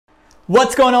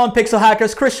What's going on, Pixel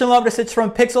Hackers? Christian Lovrecich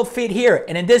from PixlFeed here,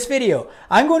 and in this video,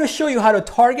 I'm going to show you how to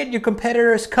target your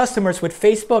competitors' customers with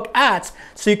Facebook ads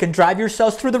so you can drive your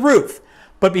sales through the roof.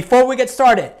 But before we get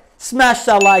started, smash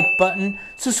that like button,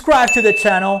 subscribe to the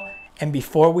channel, and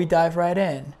before we dive right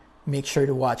in, make sure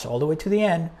to watch all the way to the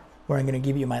end, where I'm going to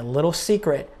give you my little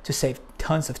secret to save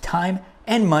tons of time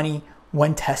and money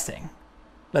when testing.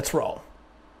 Let's roll.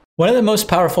 One of the most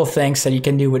powerful things that you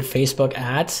can do with Facebook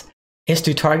ads is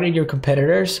to target your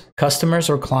competitors, customers,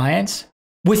 or clients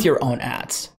with your own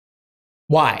ads.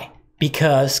 Why?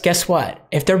 Because guess what?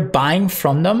 If they're buying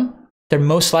from them, they're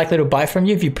most likely to buy from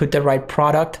you if you put the right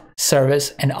product,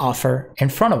 service, and offer in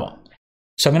front of them.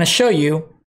 So I'm going to show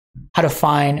you how to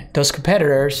find those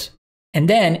competitors. And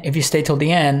then if you stay till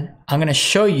the end, I'm going to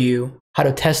show you how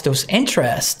to test those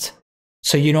interests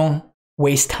so you don't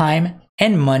waste time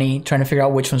and money trying to figure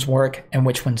out which ones work and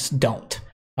which ones don't.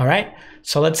 All right,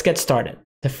 so let's get started.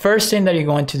 The first thing that you're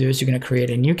going to do is you're going to create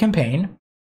a new campaign.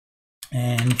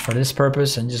 And for this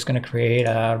purpose, I'm just going to create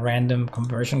a random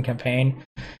conversion campaign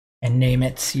and name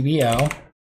it CBO.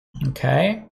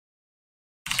 Okay,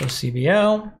 so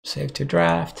CBO, save to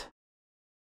draft.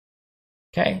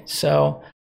 Okay, so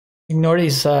ignore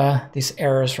these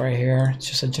errors right here. It's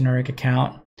just a generic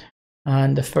account.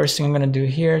 And the first thing I'm going to do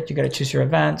here, you got to choose your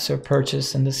event. So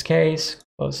purchase in this case,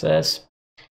 close this.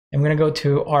 I'm going to go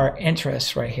to our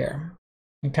interests right here.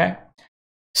 Okay.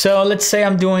 So let's say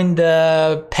I'm doing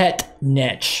the pet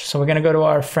niche. So we're going to go to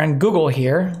our friend Google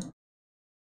here.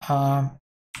 Pet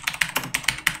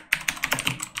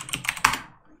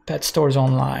stores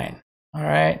online. All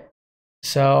right.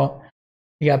 So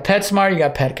you got PetSmart, you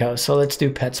got Petco. So let's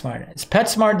do PetSmart. It's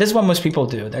PetSmart. This is what most people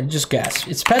do. They just guess.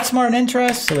 It's PetSmart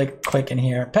interest. So they click in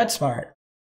here, PetSmart.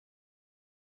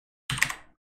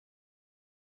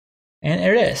 And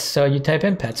there it is. So you type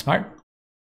in PetSmart.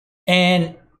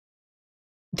 And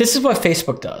this is what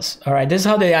Facebook does. All right. This is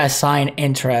how they assign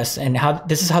interests and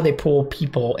this is how they pull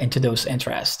people into those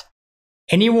interests.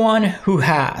 Anyone who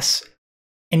has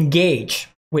engaged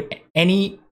with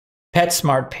any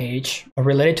PetSmart page or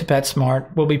related to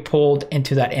PetSmart will be pulled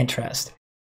into that interest.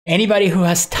 Anybody who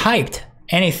has typed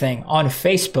anything on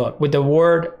Facebook with the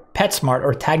word PetSmart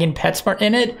or tagging PetSmart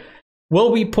in it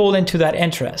will be pulled into that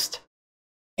interest.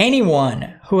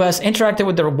 Anyone who has interacted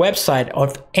with their website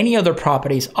or any other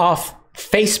properties off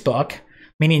Facebook,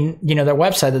 meaning their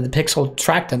website that the pixel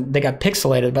tracked them, they got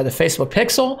pixelated by the Facebook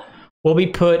pixel, will be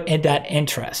put in that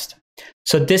interest.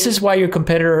 So this is why your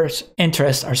competitors'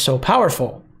 interests are so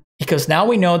powerful, because now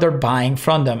we know they're buying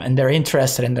from them and they're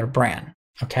interested in their brand.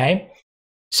 Okay,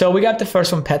 so we got the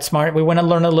first one, PetSmart. We want to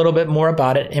learn a little bit more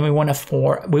about it, and we want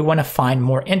to find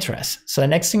more interest. So the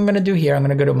next thing I'm going to do here, I'm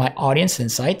going to go to my audience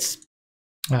insights.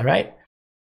 All right,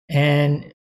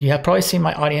 and you have probably seen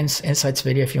my audience insights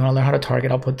video. If you want to learn how to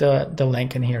target, I'll put the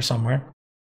link in here somewhere.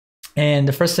 And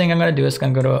the first thing I'm going to do is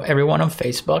going to go to everyone on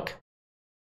Facebook.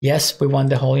 Yes, we want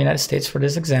the whole United States for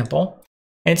this example.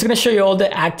 And it's going to show you all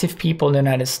the active people in the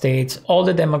United States, all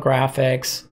the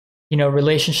demographics,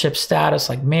 relationship status,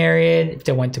 like married, if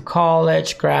they went to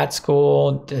college, grad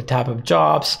school, the type of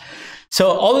jobs. So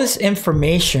all this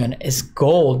information is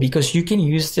gold because you can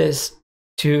use this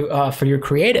for your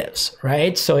creatives,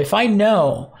 right? So if I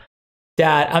know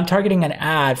that I'm targeting an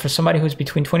ad for somebody who's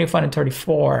between 25 and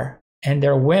 34 and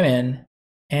they're women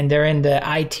and they're in the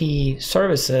IT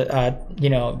services,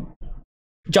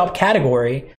 job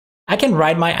category, I can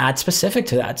write my ad specific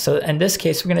to that. So in this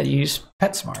case, we're going to use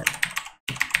PetSmart.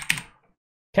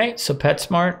 Okay, so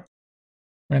PetSmart, I'm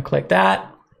going to click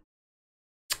that.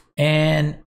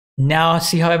 And now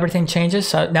see how everything changes.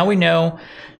 So now we know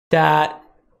that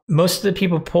most of the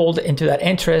people pulled into that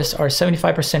interest are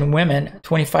 75% women,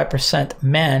 25%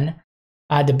 men.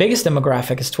 The biggest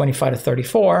demographic is 25 to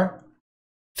 34.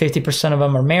 50% of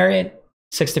them are married.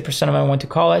 60% of them went to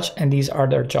college, and these are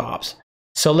their jobs.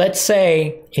 So let's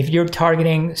say if you're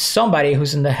targeting somebody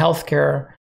who's in the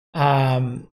healthcare,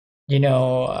 job,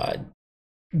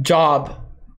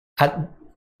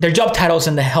 their job titles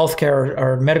in the healthcare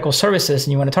or medical services,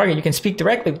 and you want to target, you can speak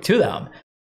directly to them.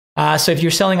 So if you're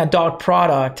selling a dog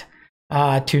product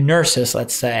to nurses,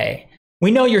 let's say, we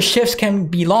know your shifts can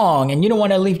be long and you don't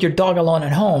want to leave your dog alone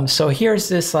at home. So here's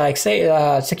this,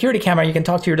 security camera. You can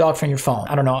talk to your dog from your phone.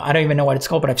 I don't know. I don't even know what it's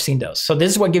called, but I've seen those. So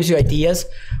this is what gives you ideas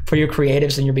for your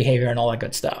creatives and your behavior and all that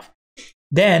good stuff.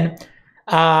 Then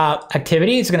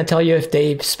activity is going to tell you if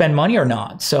they spend money or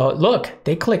not. So look,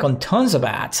 they click on tons of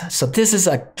ads. So this is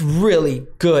a really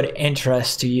good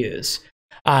interest to use.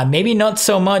 Maybe not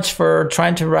so much for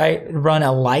trying to run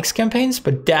a likes campaigns,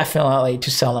 but definitely to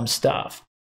sell them stuff.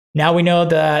 Now we know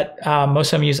that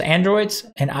most of them use Androids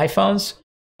and iPhones.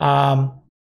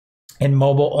 And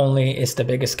mobile only is the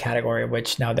biggest category,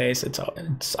 which nowadays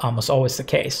it's almost always the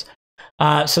case.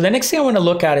 So the next thing I want to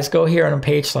look at is go here on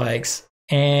page likes.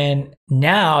 And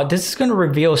now this is going to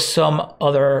reveal some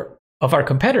other of our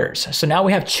competitors. So now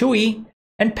we have Chewy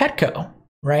and Petco,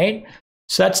 right?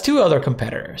 So that's two other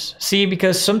competitors. See,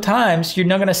 because sometimes you're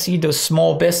not going to see those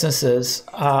small businesses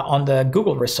on the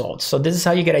Google results. So this is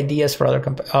how you get ideas for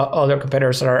other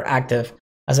competitors that are active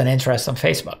as an interest on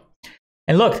Facebook.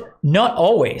 And look, not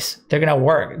always they're going to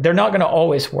work. They're not going to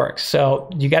always work. So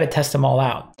you got to test them all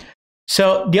out.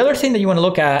 So the other thing that you want to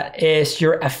look at is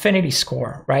your affinity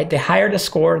score, right? The higher the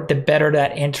score, the better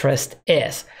that interest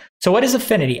is. So what is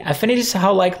affinity? Affinity is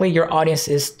how likely your audience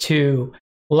is to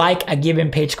like a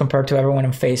given page compared to everyone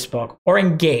on Facebook, or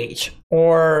engage,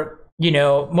 or, you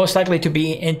know, most likely to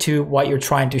be into what you're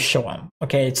trying to show them.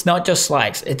 Okay, it's not just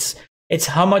likes. It's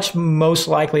how much most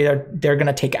likely they're going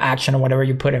to take action on whatever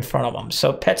you put in front of them.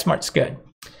 So PetSmart's good.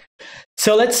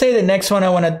 So let's say the next one I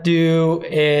want to do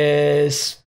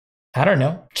is, I don't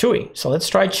know, Chewy. So let's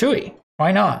try Chewy.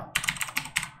 Why not?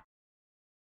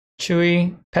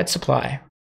 Chewy Pet Supply.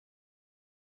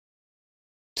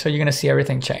 So you're going to see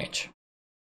everything change.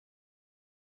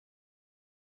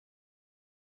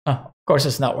 Oh, of course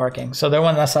it's not working. So the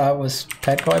one I saw was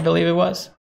Petco, I believe it was.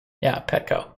 Yeah,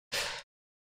 Petco.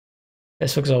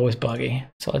 This looks always buggy.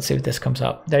 So let's see if this comes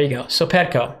up. There you go. So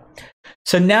Petco.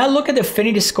 So now look at the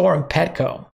affinity score in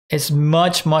Petco. It's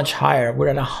much, much higher. We're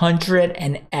at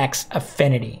 100x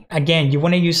affinity. Again, you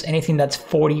want to use anything that's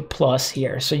 40 plus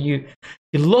here. So you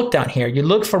look down here, you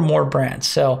look for more brands.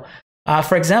 So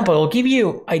for example, it'll give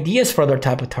you ideas for other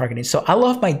type of targeting. So I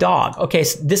love my dog. Okay,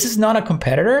 so this is not a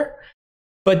competitor,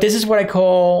 but this is what I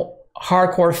call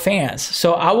hardcore fans.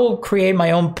 So I will create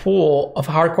my own pool of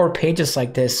hardcore pages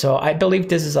like this. So I believe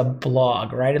this is a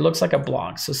blog, right? It looks like a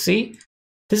blog. So see,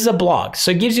 this is a blog. So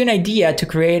it gives you an idea to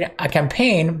create a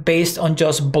campaign based on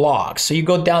just blogs. So you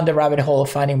go down the rabbit hole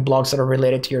of finding blogs that are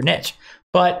related to your niche.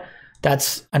 But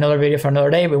that's another video for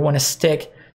another day. We want to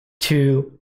stick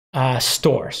to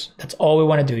stores. That's all we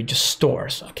want to do, just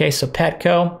stores. Okay, so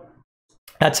Petco,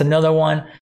 that's another one.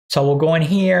 So we'll go in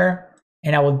here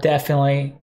and I will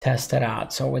definitely test it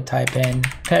out. So we'll type in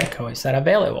Petco. Is that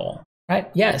available? Right?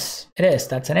 Yes, it is.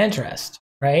 That's an interest,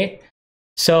 right?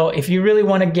 So if you really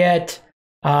want to get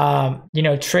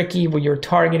tricky with your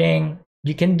targeting,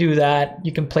 you can do that.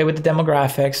 You can play with the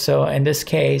demographics. So in this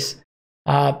case,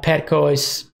 Petco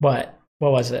is what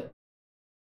was it?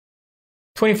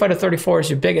 25 to 34 is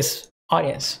your biggest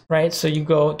audience, right? So you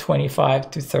go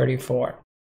 25 to 34.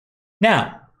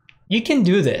 Now, you can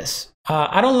do this.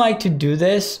 I don't like to do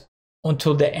this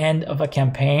until the end of a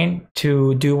campaign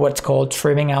to do what's called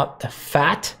trimming out the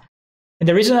fat. And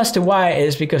the reason as to why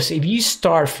is because if you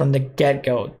start from the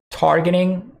get-go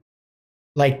targeting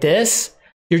like this,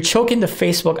 you're choking the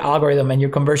Facebook algorithm and your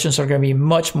conversions are going to be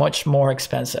much, much more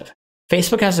expensive.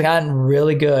 Facebook has gotten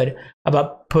really good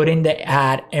about putting the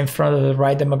ad in front of the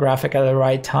right demographic at the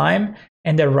right time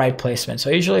and the right placement. So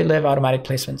I usually leave automatic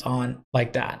placements on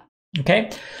like that.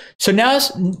 Okay. So now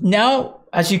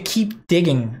as you keep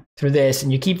digging through this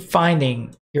and you keep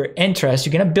finding your interest,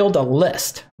 you're going to build a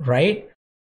list, right,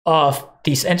 of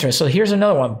these interests. So here's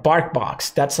another one,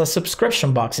 Barkbox. That's a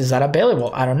subscription box. Is that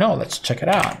available? I don't know. Let's check it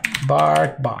out.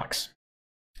 Barkbox.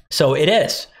 So it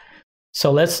is.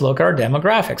 So let's look at our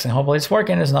demographics and hopefully it's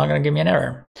working. It's not going to give me an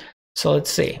error. So let's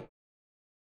see.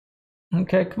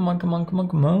 Okay, come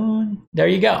on. There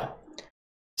you go.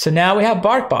 So now we have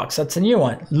Barkbox. That's a new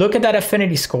one. Look at that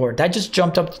affinity score. That just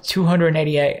jumped up to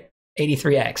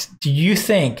 283x. Do you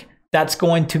think that's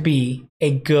going to be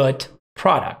a good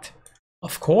product?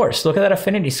 Of course. Look at that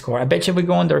affinity score. I bet you if we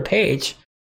go on their page,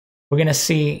 we're going to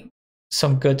see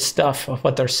some good stuff of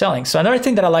what they're selling. So another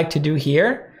thing that I like to do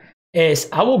here is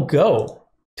I will go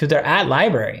to their ad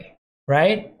library,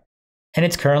 right? And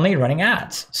it's currently running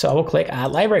ads. So I will click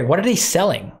ad library. What are they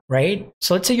selling, right?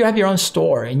 So let's say you have your own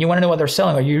store and you want to know what they're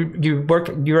selling, or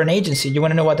you're an agency, you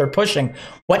want to know what they're pushing.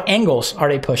 What angles are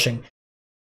they pushing?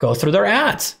 Go through their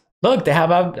ads. Look, they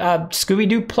have a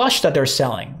Scooby-Doo plush that they're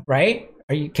selling, right?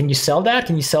 Can you sell that?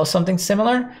 Can you sell something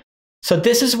similar? So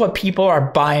this is what people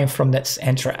are buying from this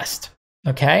interest.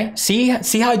 Okay, see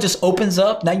how it just opens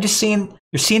up. Now you're seeing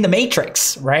the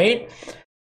matrix, right?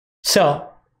 So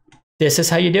this is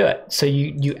how you do it. So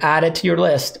you add it to your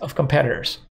list of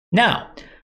competitors. Now,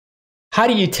 how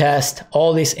do you test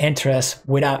all these interests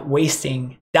without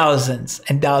wasting thousands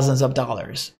and thousands of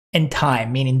dollars in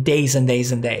time, meaning days and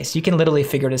days and days? You can literally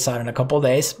figure this out in a couple of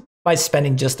days by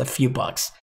spending just a few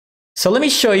bucks. So let me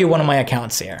show you one of my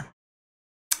accounts here.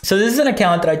 So this is an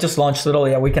account that I just launched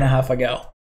literally a week and a half ago.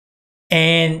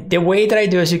 And the way that I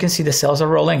do is you can see the sales are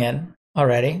rolling in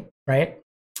already, right?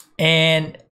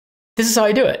 And this is how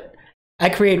I do it. I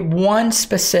create one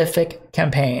specific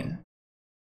campaign,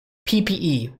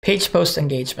 PPE, page post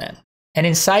engagement. And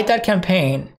inside that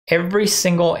campaign, every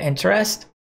single interest,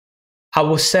 I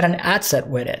will set an ad set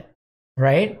with it,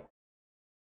 right?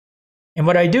 And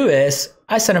what I do is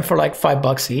I set them for like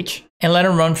 $5 each and let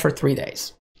them run for 3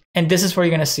 days. And this is what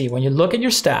you're gonna see. When you look at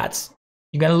your stats,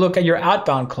 you're gonna look at your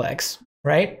outbound clicks,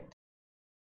 right?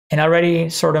 And I already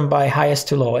sort them by highest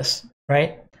to lowest,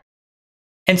 right?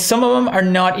 And some of them are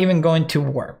not even going to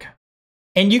work.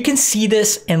 And you can see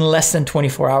this in less than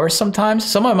 24 hours sometimes.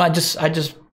 Some of them I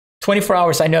just 24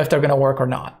 hours, I know if they're gonna work or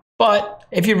not. But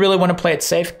if you really wanna play it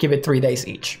safe, give it 3 days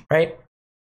each, right?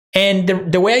 And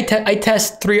the way I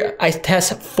test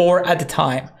 4 at a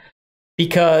time,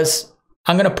 because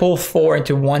I'm gonna pull 4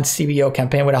 into one CBO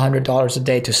campaign with $100 a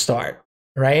day to start,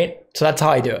 right? So that's how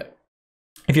I do it.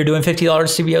 If you're doing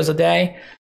 $50 CBOs a day,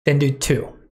 then do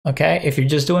 2, okay? If you're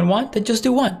just doing 1, then just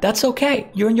do 1. That's okay.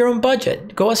 You're in your own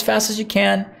budget. Go as fast as you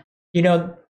can. You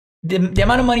know, the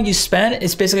amount of money you spend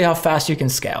is basically how fast you can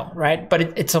scale, right?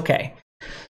 But it's okay.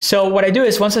 So what I do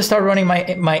is once I start running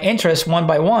my interest one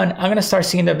by one, I'm gonna start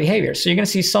seeing their behavior. So you're gonna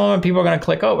see some of them people are gonna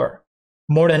click over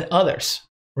more than others,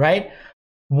 right?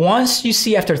 Once you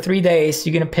see after 3 days,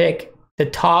 you're gonna pick the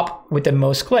top with the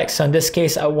most clicks. So in this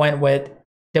case, I went with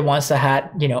the ones that had,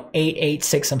 8, 8,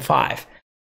 6, and 5.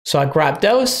 So I grabbed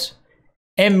those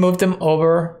and moved them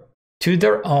over to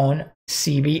their own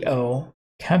CBO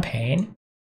campaign,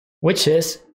 which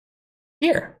is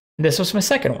here. This was my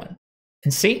second one.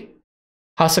 And see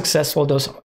how successful those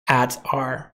ads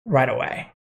are right away.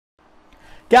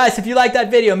 Guys, if you like that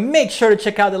video, make sure to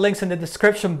check out the links in the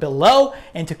description below.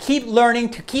 And to keep learning,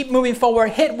 to keep moving forward,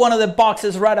 hit one of the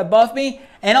boxes right above me,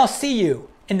 and I'll see you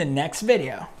in the next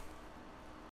video.